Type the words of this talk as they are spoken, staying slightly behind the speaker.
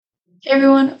Hey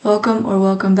everyone,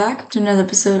 welcome back to another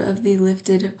episode of the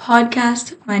Lifted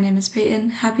podcast. My name is Peyton.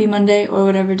 Happy Monday or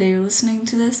whatever day you're listening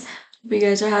to this. Hope you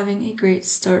guys are having a great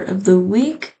start of the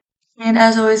week. And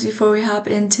as always, before we hop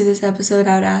into this episode,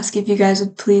 I would ask if you guys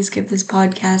would please give this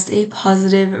podcast a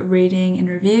positive rating and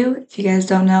review. If you guys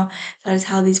don't know, that is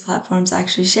how these platforms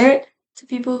actually share it to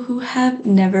people who have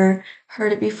never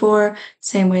heard it before.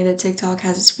 Same way that TikTok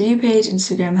has its For You page,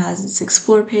 Instagram has its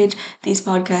Explore page. These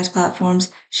podcast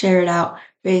platforms share it out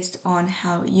based on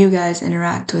how you guys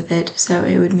interact with it. So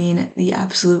it would mean the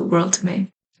absolute world to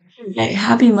me. Okay,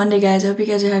 happy Monday, guys. I hope you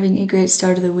guys are having a great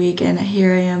start of the week. And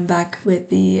here I am back with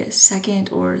the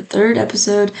second or third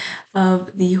episode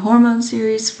of the Hormone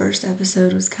series. First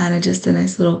episode was kind of just a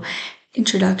nice little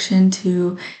introduction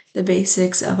to the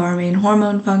basics of our main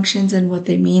hormone functions and what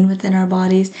they mean within our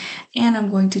bodies. And I'm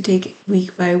going to take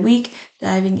week by week,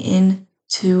 diving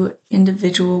into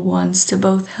individual ones to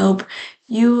both help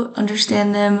you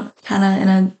understand them kind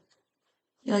of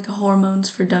in a hormones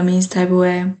for dummies type of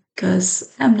way,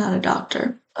 because I'm not a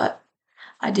doctor, but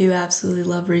I do absolutely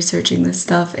love researching this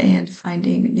stuff and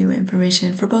finding new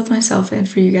information for both myself and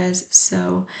for you guys.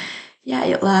 So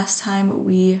yeah, last time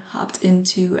we hopped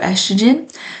into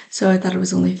estrogen, so I thought it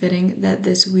was only fitting that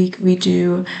this week we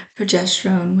do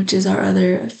progesterone, which is our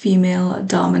other female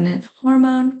dominant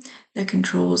hormone that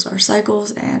controls our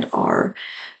cycles and our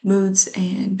moods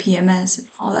and PMS and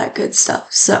all that good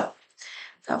stuff. So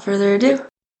without further ado,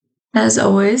 as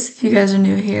always, if you guys are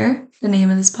new here, the name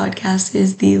of this podcast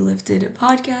is the Lifted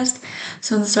Podcast.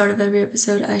 So in the start of every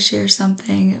episode, I share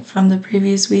something from the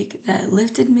previous week that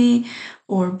lifted me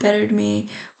or bettered me,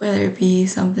 whether it be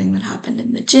something that happened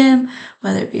in the gym,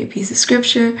 whether it be a piece of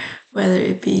scripture, whether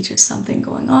it be just something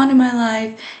going on in my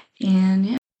life.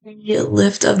 And yeah, the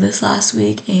lift of this last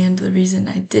week, and the reason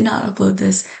I did not upload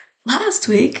this last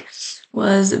week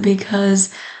was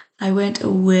because I went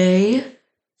away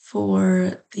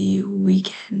for the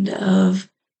weekend of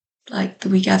the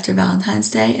week after Valentine's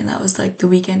Day, and that was the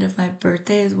weekend of my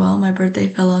birthday as well. My birthday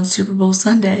fell on Super Bowl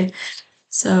Sunday,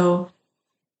 so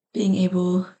being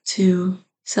able to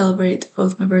celebrate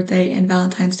both my birthday and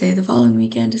Valentine's Day the following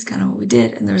weekend is kind of what we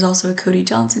did. And there was also a Cody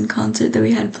Johnson concert that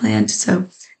we had planned, so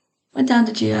went down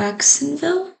to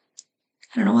Jacksonville.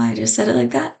 I don't know why I just said it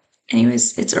like that.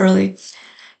 Anyways, it's early.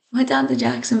 Went down to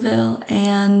Jacksonville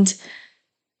and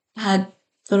had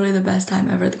literally the best time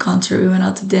ever at the concert. We went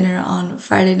out to dinner on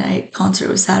Friday night. Concert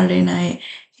was Saturday night,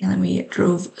 and then we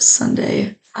drove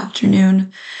Sunday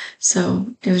afternoon. So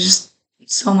it was just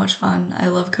so much fun. I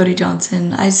love Cody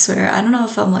Johnson. I swear, I don't know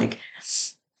if I'm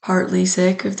partly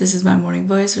sick, if this is my morning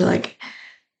voice, or I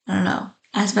don't know.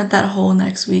 I spent that whole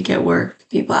next week at work,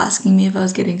 people asking me if I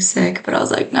was getting sick, but I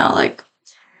was like, no,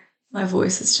 my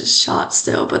voice is just shot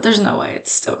still, but there's no way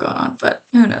it's still going on, but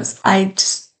who knows. I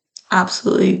just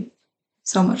absolutely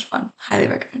so much fun. Highly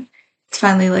recommend. It's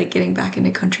finally getting back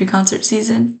into country concert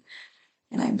season,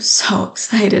 and I'm so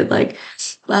excited.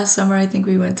 Last summer, I think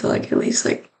we went to at least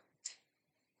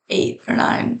 8 or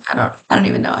 9. I don't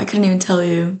even know. I couldn't even tell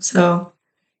you. So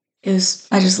I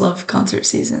just love concert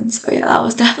season. So yeah, that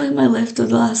was definitely my lift of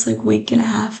the last week and a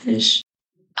half-ish.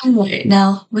 Alright,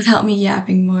 now without me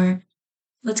yapping more,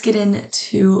 let's get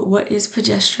into what is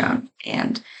progesterone.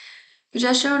 And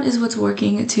progesterone is what's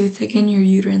working to thicken your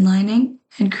uterine lining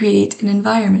and create an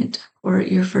environment for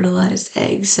your fertilized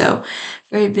egg. So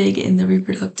very big in the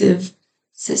reproductive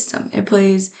system. It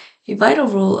plays a vital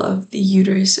role of the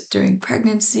uterus during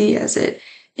pregnancy, as it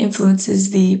influences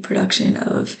the production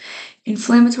of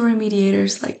inflammatory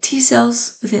mediators like T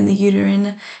cells within the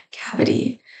uterine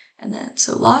cavity. And then,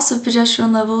 so loss of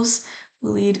progesterone levels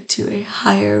will lead to a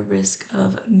higher risk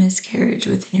of miscarriage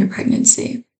within your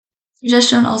pregnancy.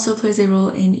 Progesterone also plays a role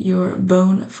in your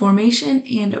bone formation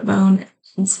and bone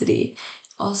density. It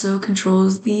also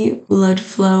controls the blood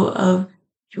flow of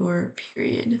your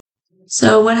period.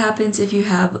 So what happens if you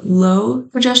have low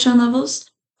progesterone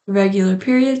levels? Irregular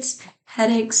periods,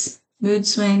 headaches, mood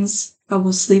swings,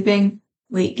 trouble sleeping,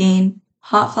 weight gain,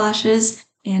 hot flashes,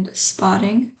 and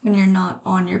spotting when you're not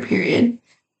on your period.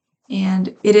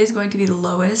 And it is going to be the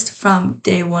lowest from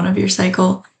day 1 of your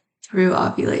cycle through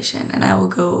ovulation. And I will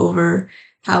go over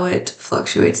how it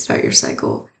fluctuates throughout your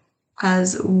cycle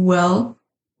as well.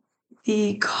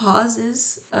 The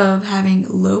causes of having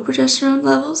low progesterone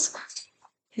levels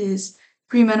is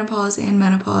premenopause and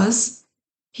menopause,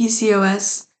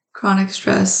 PCOS, chronic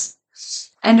stress,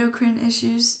 endocrine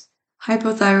issues,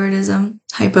 hypothyroidism,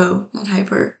 hypo, not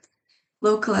hyper,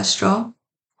 low cholesterol,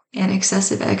 and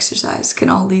excessive exercise can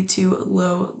all lead to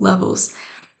low levels.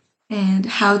 And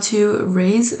how to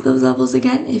raise those levels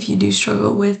again if you do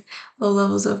struggle with low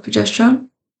levels of progesterone.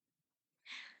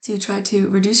 to try to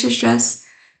reduce your stress,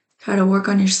 try to work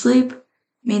on your sleep,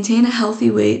 maintain a healthy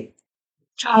weight,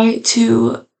 try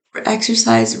to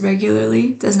exercise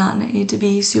regularly. Does not need to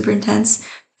be super intense.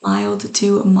 Mild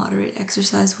to moderate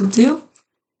exercise will do.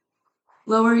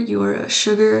 Lower your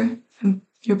sugar,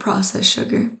 your processed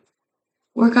sugar.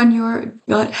 Work on your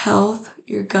gut health.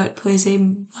 Your gut plays a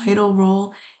vital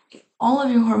role in all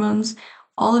of your hormones,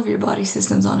 all of your body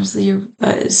systems. Honestly, your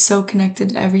gut is so connected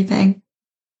to everything.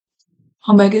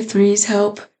 Omega-3s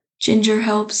help. Ginger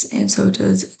helps, and so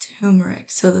does turmeric.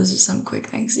 So those are some quick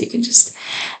things that you can just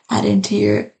add into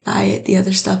your diet. The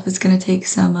other stuff is going to take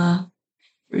some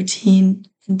routine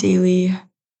and daily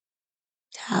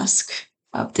task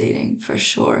updating for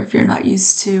sure if you're not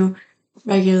used to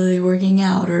regularly working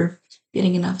out or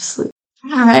getting enough sleep.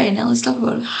 All right, now let's talk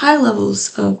about high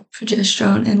levels of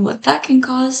progesterone and what that can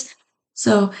cause.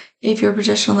 So if your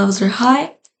progesterone levels are high,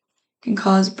 it can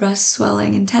cause breast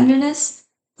swelling and tenderness,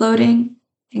 bloating,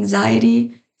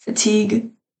 anxiety, fatigue,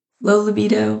 low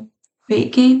libido,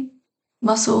 weight gain,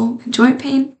 muscle and joint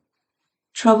pain,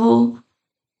 trouble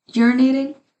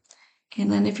urinating. And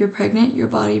then if you're pregnant, your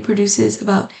body produces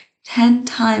about 10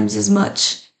 times as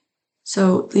much.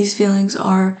 So these feelings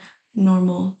are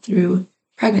normal through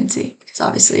pregnancy. Because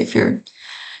obviously if your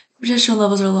progesterone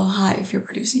levels are a little high, if you're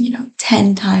producing,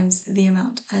 10 times the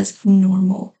amount as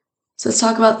normal. So let's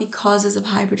talk about the causes of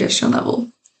high progesterone level.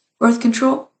 Birth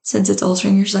control, since it's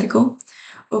altering your cycle.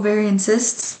 Ovarian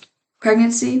cysts,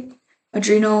 pregnancy,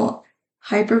 adrenal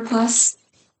hyperplasia.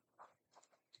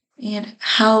 And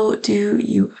how do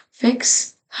you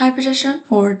fix high progesterone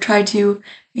or try to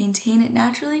maintain it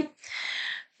naturally?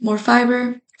 More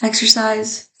fiber,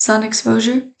 exercise, sun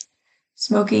exposure.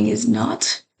 Smoking is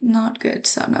not good.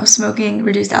 So no smoking,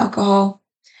 reduced alcohol,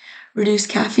 reduced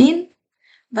caffeine,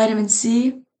 vitamin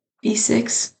C,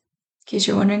 B6. In case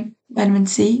you're wondering, vitamin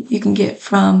C you can get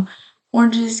from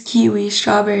oranges, kiwi,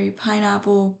 strawberry,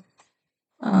 pineapple.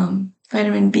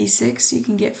 Vitamin B6 you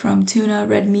can get from tuna,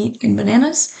 red meat, and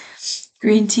bananas.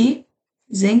 Green tea,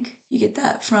 zinc, you get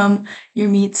that from your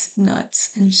meats,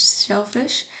 nuts, and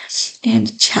shellfish,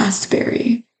 and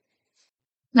chasteberry.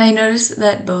 Now you notice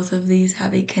that both of these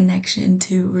have a connection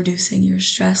to reducing your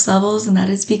stress levels, and that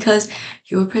is because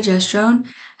your progesterone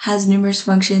has numerous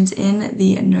functions in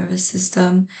the nervous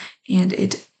system, and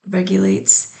it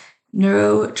regulates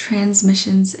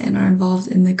neurotransmissions and are involved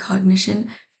in the cognition,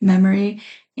 memory,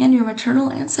 and your maternal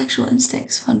and sexual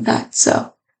instincts. Fun fact.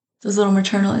 So those little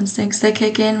maternal instincts that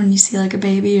kick in when you see like a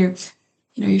baby, or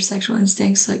your sexual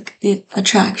instincts, like the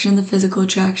attraction, the physical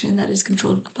attraction that is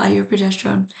controlled by your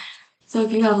progesterone. So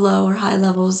if you have low or high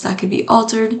levels, that could be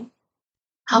altered.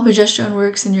 How progesterone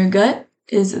works in your gut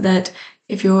is that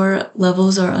if your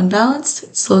levels are unbalanced,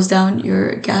 it slows down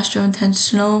your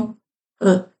gastrointestinal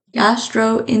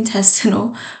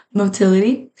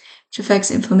motility, which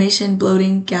affects inflammation,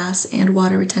 bloating, gas, and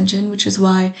water retention, which is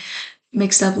why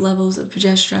mixed up levels of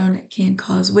progesterone can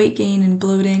cause weight gain and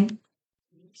bloating.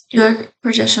 Your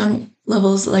progesterone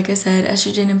levels, like I said,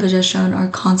 estrogen and progesterone are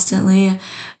constantly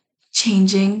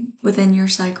changing within your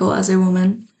cycle as a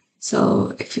woman.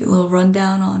 So if you a little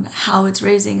rundown on how it's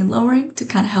raising and lowering to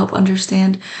kind of help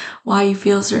understand why you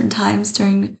feel certain times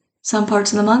during some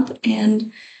parts of the month.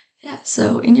 And yeah,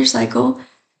 so in your cycle,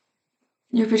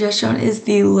 your progesterone is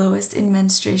the lowest in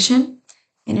menstruation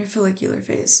in your follicular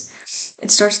phase. It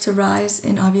starts to rise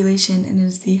in ovulation and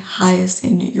is the highest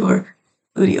in your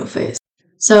luteal phase.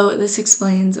 So this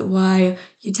explains why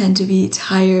you tend to be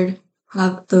tired,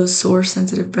 have those sore,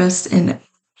 sensitive breasts, and a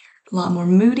lot more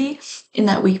moody in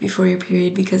that week before your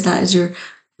period, because that is your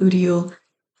luteal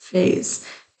phase.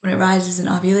 When it rises in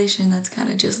ovulation, that's kind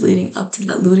of just leading up to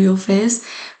that luteal phase,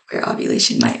 where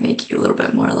ovulation might make you a little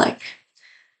bit more like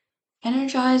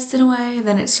energized in a way.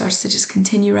 Then it starts to just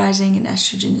continue rising and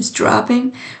estrogen is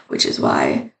dropping, which is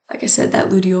why, like I said, that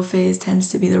luteal phase tends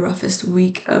to be the roughest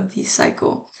week of the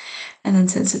cycle. And then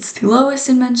since it's the lowest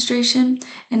in menstruation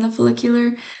in the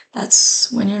follicular,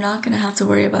 that's when you're not going to have to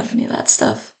worry about any of that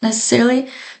stuff necessarily.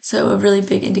 So a really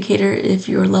big indicator if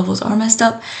your levels are messed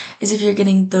up is if you're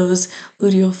getting those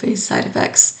luteal phase side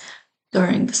effects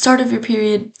during the start of your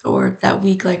period or that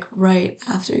week, like right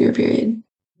after your period.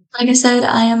 Like I said,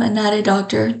 I am not a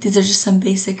doctor. These are just some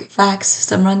basic facts,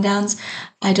 some rundowns.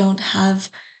 I don't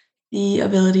have the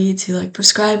ability to like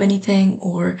prescribe anything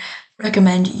or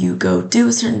recommend you go do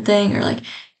a certain thing or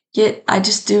I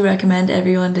just do recommend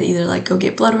everyone to either go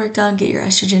get blood work done, get your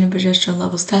estrogen and progesterone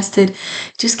levels tested,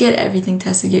 just get everything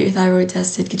tested, get your thyroid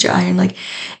tested, get your iron.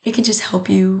 It can just help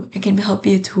you. It can help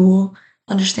be a tool,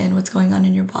 understand what's going on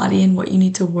in your body and what you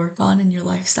need to work on in your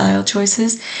lifestyle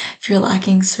choices. If you're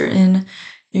lacking certain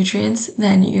nutrients,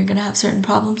 then you're going to have certain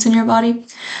problems in your body.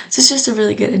 So it's just a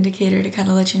really good indicator to kind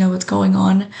of let you know what's going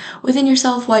on within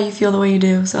yourself, why you feel the way you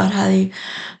do. So I'd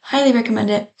highly recommend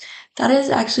it. That is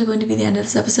actually going to be the end of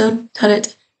this episode. Cut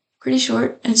it pretty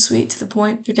short and sweet to the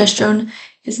point. Progesterone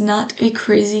is not a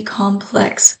crazy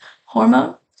complex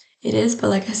hormone. It is, but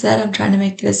like I said, I'm trying to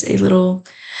make this a little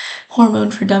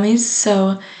hormone for dummies.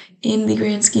 So in the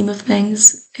grand scheme of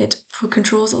things, it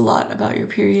controls a lot about your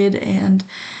period, and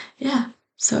yeah,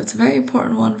 so it's a very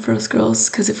important one for us girls,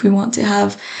 because if we want to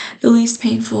have the least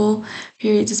painful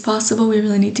periods as possible, we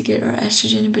really need to get our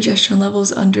estrogen and progesterone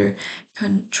levels under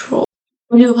control.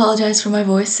 I do apologize for my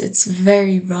voice. It's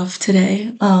very rough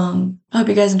today. I hope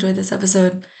you guys enjoyed this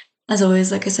episode. As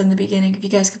always, like I said in the beginning, if you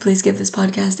guys could please give this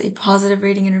podcast a positive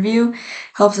rating and review,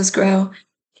 helps us grow.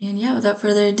 And yeah, without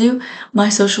further ado, my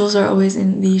socials are always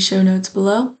in the show notes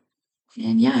below.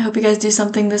 And yeah, I hope you guys do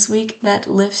something this week that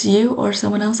lifts you or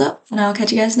someone else up. And I'll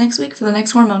catch you guys next week for the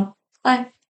next hormone. Bye.